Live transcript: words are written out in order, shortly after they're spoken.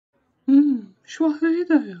So hey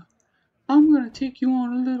there. I'm gonna take you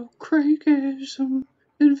on a little Kreygasm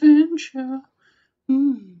Adventure.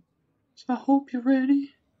 So I hope you're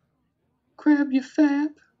ready. Grab your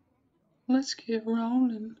fap. Let's get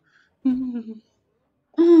rolling. I'm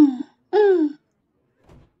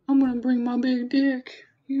gonna bring my big dick.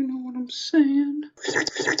 You know what I'm saying?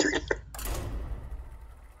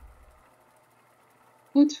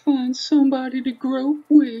 Let's find somebody to grope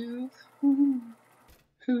with.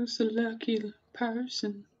 Who's the lucky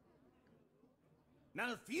person?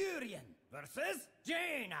 Malfurion versus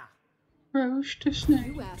Jaina. Roast a snake.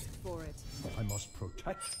 You asked for it. I must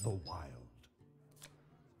protect the wild.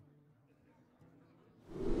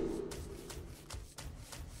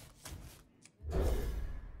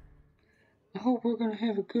 I hope we're gonna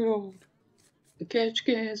have a good old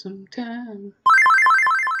gachiGASM time.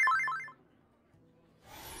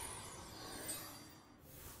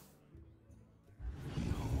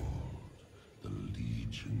 The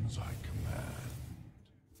legions I command.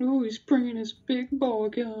 Oh, he's bringing his big boy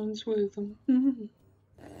guns with him.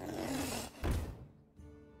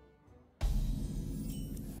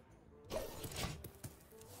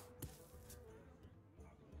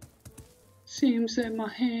 Seems that my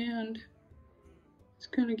hand is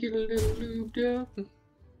gonna get a little lubed up.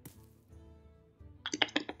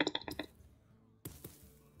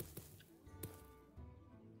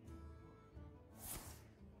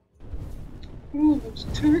 Oh, those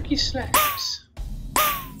turkey slaps.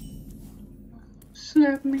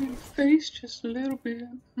 Slap me in the face just a little bit.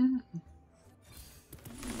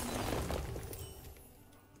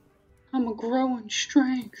 I'm a growing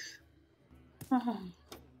strength. I'm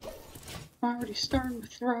already starting to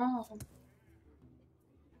throb.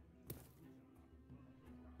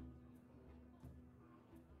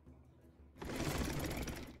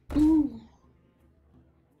 Ooh.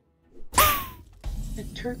 A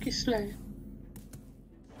turkey slap.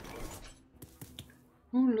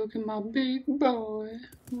 Oh, look at my big boy.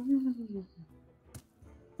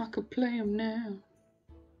 I could play him now.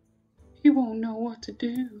 He won't know what to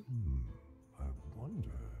do. I wonder.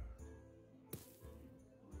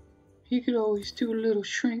 He could always do a little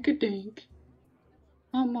shrink-a-dink.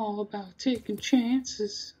 I'm all about taking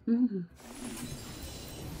chances.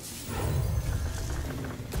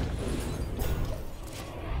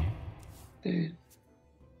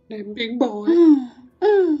 That big boy.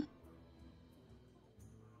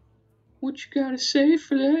 What you gotta say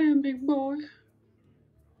for that, big boy?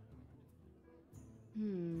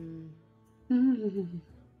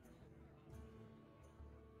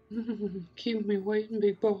 Keep me waiting,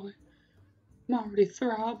 big boy. I'm already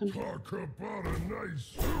throbbing. Talk about a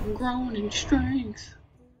nice. I'm growing in strength.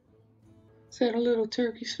 Is that a little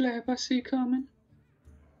turkey slap I see coming?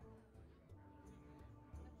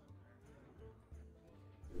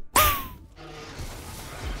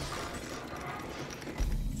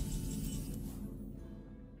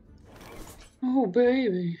 Oh,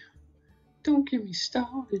 baby. Don't get me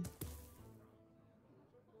started.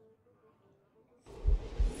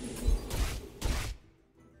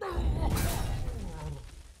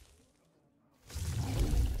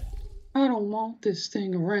 I don't want this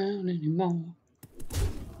thing around anymore.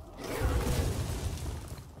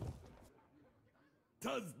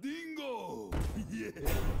 Tazdingo! Yes!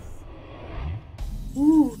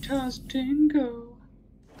 Ooh, Tazdingo.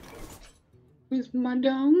 With my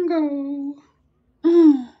dongo.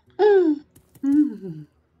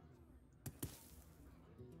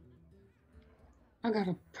 I got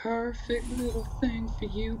a perfect little thing for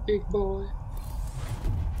you, big boy.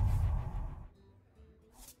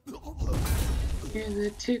 Yeah,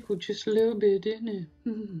 that tickled just a little bit, didn't it?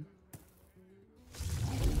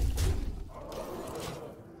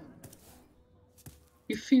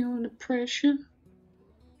 You feeling the pressure?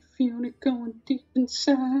 Feeling it going deep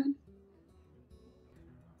inside?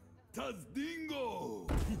 Tazdingo!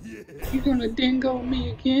 Yeah! You gonna dingo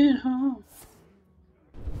me again, huh?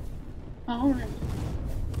 Alright.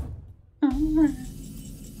 Alright.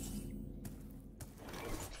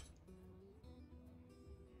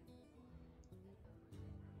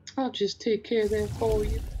 I'll just take care of that for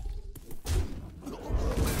you. The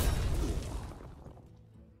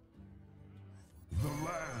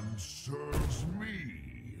land serves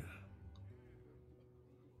me.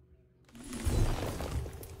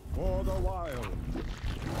 For the wild.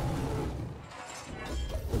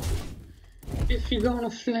 If you're gonna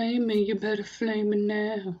flame me, you better flame me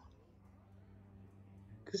now.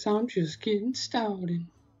 'Cause I'm just getting started.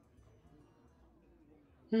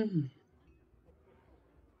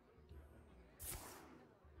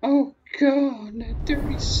 Oh God, that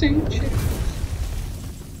dirty Saint chick.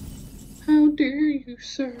 How dare you,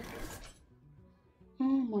 sir? Oh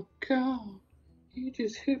my God. You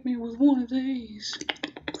just hit me with one of these.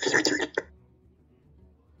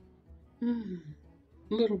 A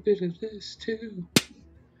little bit of this too.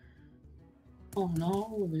 On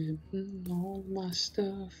all of it, all of my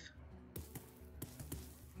stuff.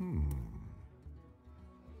 I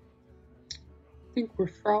think we're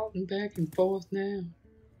frothing back and forth now.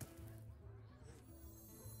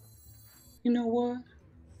 You know what?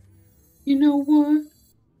 You know what?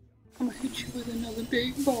 I'm gonna hit you with another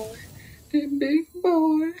big boy. That big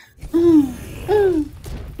boy.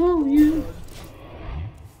 Oh yeah.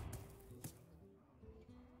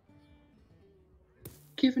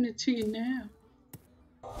 Giving it to you now.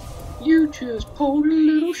 You just pulled a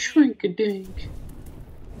little shrink-a-dink.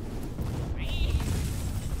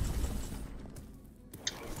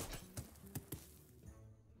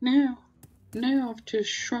 Now I've just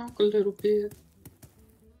shrunk a little bit.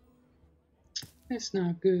 That's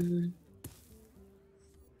not good.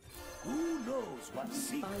 Who knows what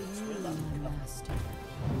secrets will uncover?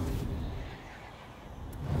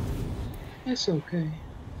 That's okay.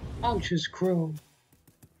 I'll just grow.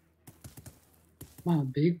 My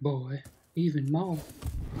big boy, even more.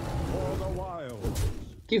 For the wild.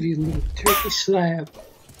 Give you a little turkey slap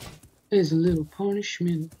as a little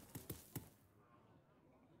punishment.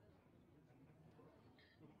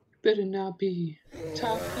 Better not be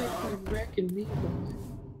top-heaving and wrecking me, boy.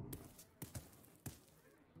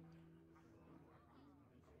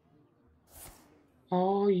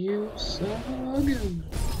 Oh, you son of a gun.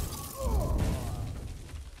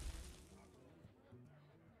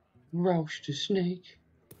 Roast a snake.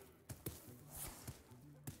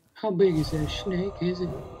 How big is that snake? Is it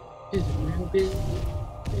real big?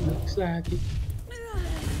 It looks like it.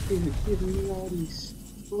 Is it giving me all these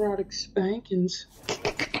erotic spankings?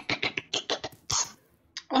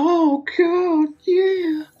 Oh God,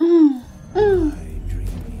 yeah.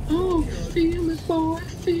 Oh, feel it, boy,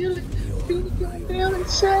 feel it. Feel it going down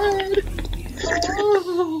inside.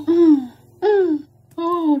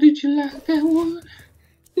 Oh, did you like that one?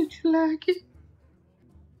 Did you like it?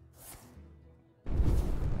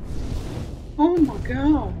 Oh my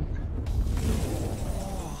God.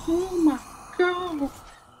 Oh my God.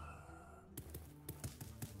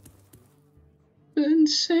 The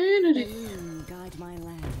insanity. Guide my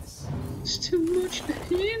lance. It's too much to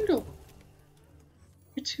handle.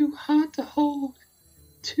 You're too hot to hold,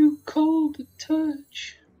 too cold to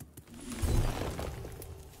touch.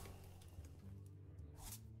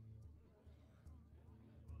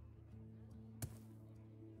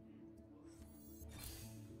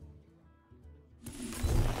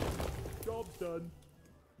 Job's done.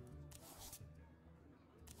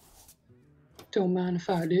 Don't mind if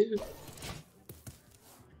I do.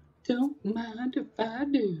 Don't mind if I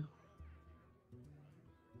do.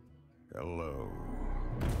 Hello,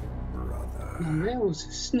 brother. Now that was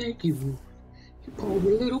a snaky one. You pulled a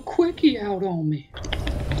little quickie out on me.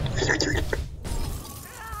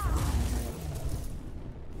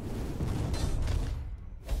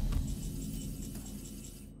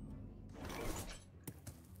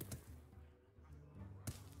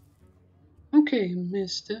 Okay,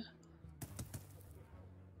 mister.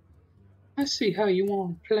 I see how you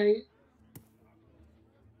want to play it.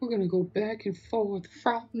 We're gonna go back and forth,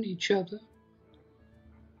 frothing each other.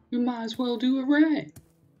 We might as well do it right.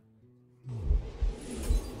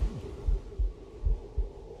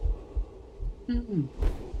 For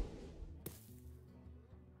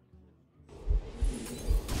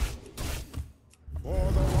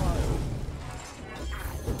the wild.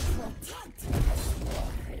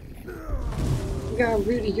 Got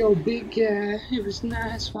rid of your big guy. It was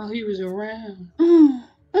nice while he was around.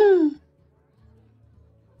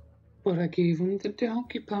 But I gave him the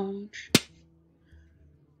donkey punch.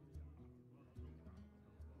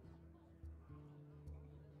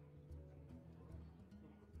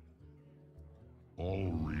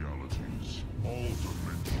 All realities, all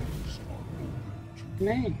dimensions are open to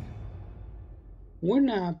Man, we're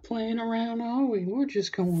not playing around, are we? We're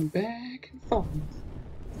just going back and forth.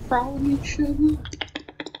 Frothing each other.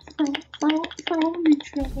 Frothing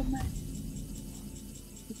each other, man.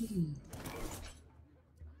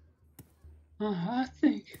 I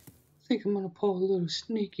think I'm gonna pull a little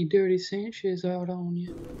sneaky, dirty Sanchez out on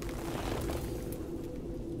you.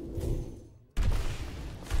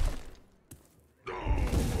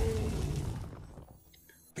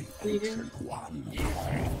 Yeah. one.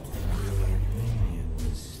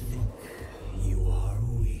 You are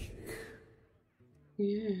weak.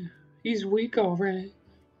 Yeah, he's weak, all right.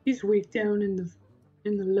 He's weak down in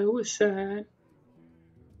the lower side.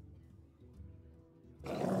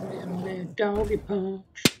 That doggy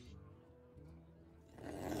punch.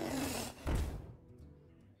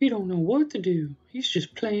 He don't know what to do. He's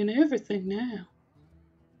just playing everything now.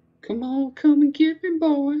 Come on, come and get me,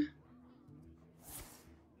 boy.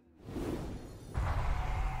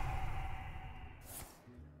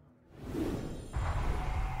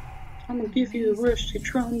 I'm gonna give you the rusty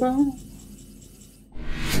trombone.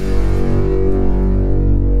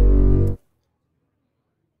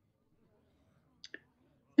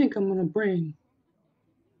 I think I'm gonna bring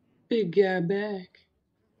big guy back.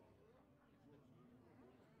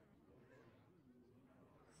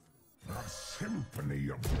 The symphony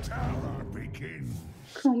of terror begins.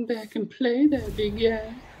 Come back and play that, big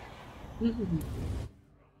guy.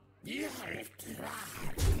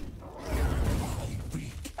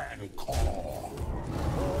 Beat and call.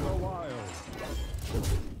 For the wild.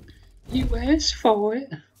 You asked for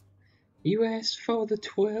it. You asked for the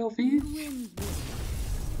 12-inch.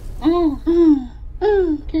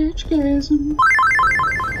 gachiGASM.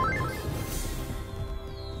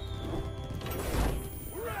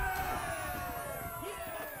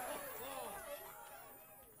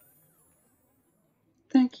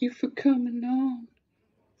 Thank you for coming on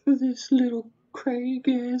for this little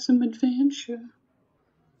Kreygasm Adventure.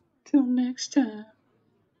 Till next time,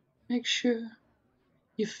 make sure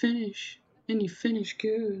you finish, and you finish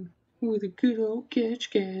good, with a good old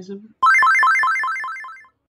gachiGASM.